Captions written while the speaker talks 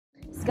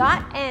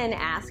Scott N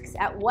asks,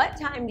 at what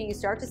time do you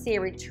start to see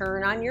a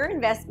return on your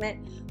investment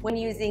when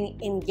using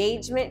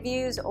engagement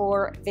views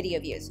or video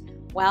views?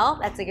 Well,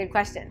 that's a good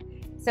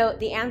question. So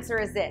the answer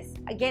is this.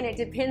 Again, it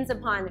depends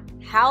upon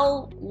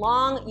how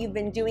long you've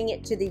been doing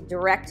it to the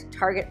direct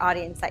target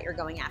audience that you're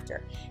going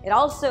after. It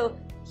also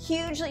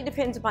hugely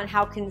depends upon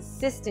how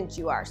consistent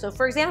you are. So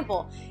for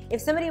example, if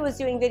somebody was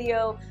doing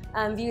video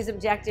views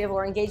objective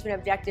or engagement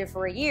objective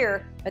for a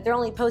year, but they're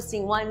only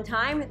posting one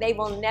time, they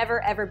will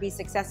never ever be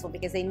successful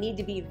because they need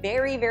to be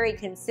very, very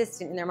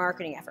consistent in their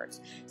marketing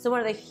efforts. So one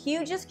of the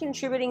hugest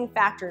contributing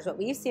factors, what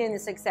we've seen in the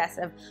success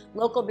of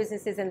local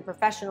businesses and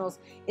professionals,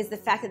 is the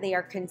fact that they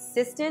are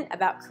consistent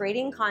about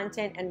creating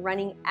content and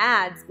running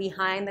ads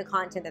behind the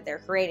content that they're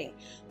creating.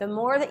 The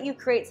more that you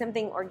create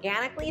something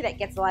organically that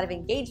gets a lot of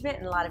engagement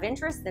and a lot of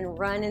interest, then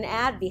run an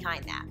ad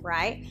behind that,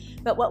 right?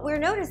 But what we're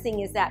noticing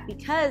is that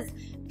because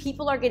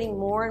people are getting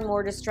more and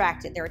more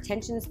distracted, their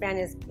attention span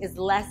is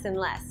less and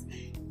less.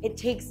 It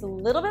takes a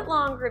little bit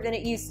longer than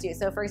it used to.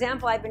 So for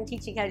example, I've been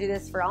teaching how to do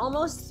this for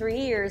almost 3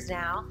 years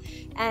now.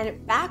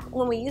 And back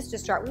when we used to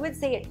start, we would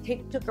say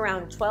it took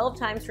around 12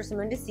 times for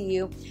someone to see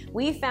you.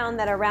 We found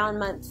that around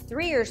month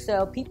 3 or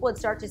so, people would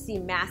start to see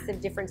massive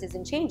differences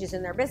and changes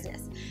in their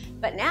business.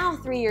 But now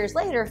 3 years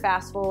later,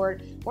 fast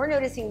forward, we're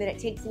noticing that it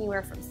takes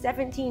anywhere from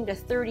 17 to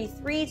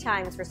 33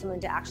 times for someone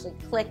to actually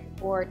click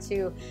or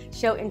to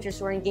show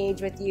interest or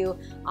engage with you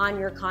on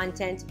your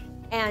content.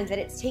 And that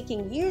it's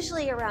taking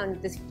usually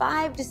around this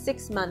 5 to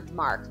 6 month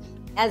mark,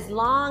 as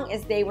long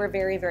as they were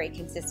very, very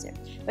consistent.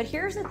 But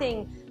here's the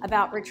thing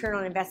about return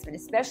on investment,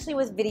 especially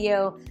with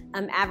video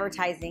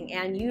advertising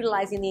and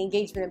utilizing the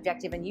engagement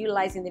objective and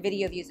utilizing the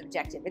video views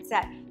objective. It's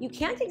that you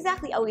can't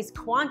exactly always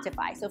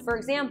quantify. So for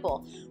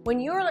example, when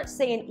you're, let's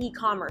say, in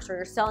e-commerce or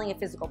you're selling a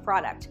physical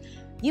product,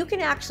 you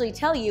can actually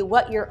tell you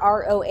what your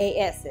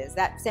ROAS is.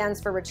 That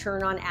stands for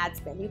return on ad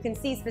spend. You can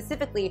see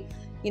specifically,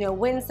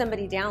 when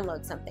somebody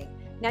downloads something.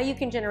 Now you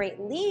can generate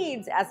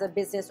leads as a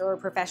business or a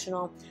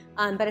professional,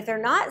 but if they're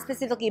not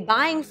specifically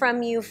buying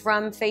from you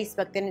from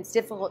Facebook, then it's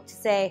difficult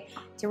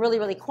to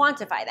really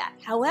quantify that.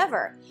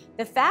 However,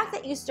 the fact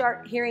that you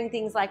start hearing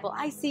things like, well,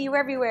 I see you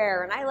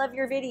everywhere and I love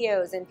your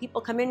videos, and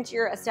people come into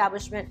your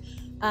establishment,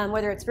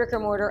 whether it's brick or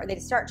mortar, or they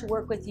start to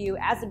work with you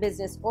as a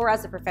business or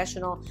as a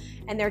professional,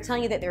 and they're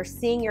telling you that they're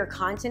seeing your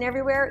content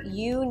everywhere,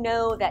 you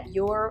know that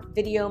your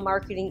video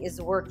marketing is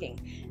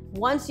working.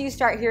 Once you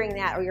start hearing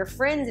that, or your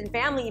friends and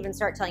family even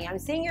start telling you, I'm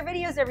seeing your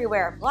videos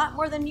everywhere, a lot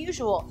more than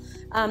usual,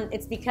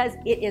 it's because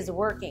it is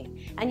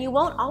working. And you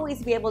won't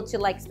always be able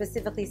to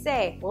specifically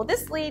say, well,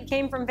 this lead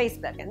came from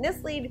Facebook, and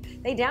this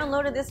lead, they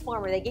downloaded this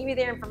form, or they gave you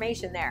their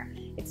information there.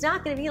 It's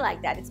not going to be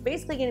like that. It's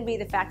basically going to be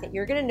the fact that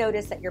you're going to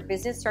notice that your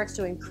business starts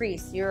to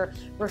increase, your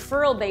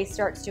referral base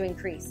starts to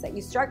increase, that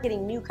you start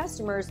getting new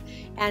customers,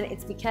 and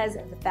it's because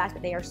of the fact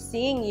that they are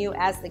seeing you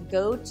as the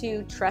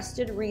go-to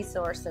trusted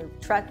resource, the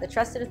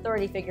trusted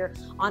authority figure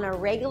on a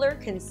regular,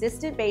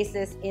 consistent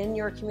basis in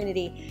your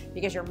community,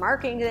 because you're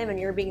marketing to them and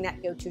you're being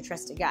that go-to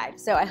trusted guide.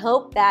 So I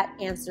hope that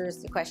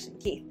answers the question,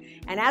 Keith.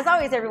 And as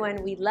always,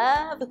 everyone, we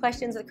love the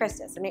questions with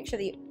Krista. So make sure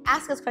that you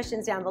ask us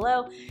questions down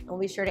below, and we'll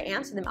be sure to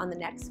answer them on the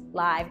next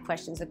live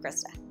Questions with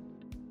Krista.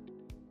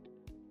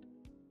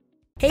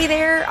 Hey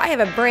there, I have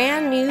a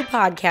brand new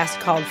podcast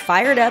called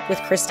Fired Up with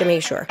Krista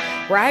Mashore,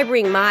 where I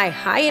bring my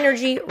high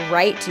energy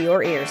right to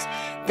your ears.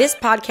 This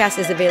podcast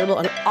is available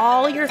on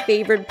all your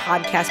favorite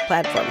podcast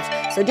platforms.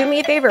 So do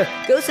me a favor,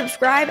 go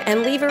subscribe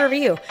and leave a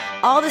review.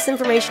 All this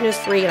information is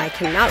free, and I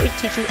cannot wait to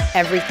teach you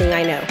everything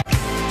I know.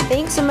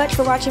 Thanks so much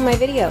for watching my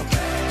video.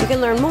 You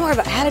can learn more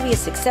about how to be a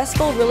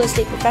successful real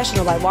estate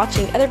professional by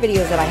watching other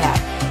videos that I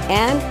have.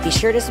 And be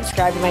sure to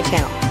subscribe to my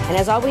channel. And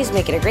as always,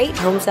 make it a great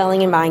home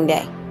selling and buying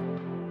day.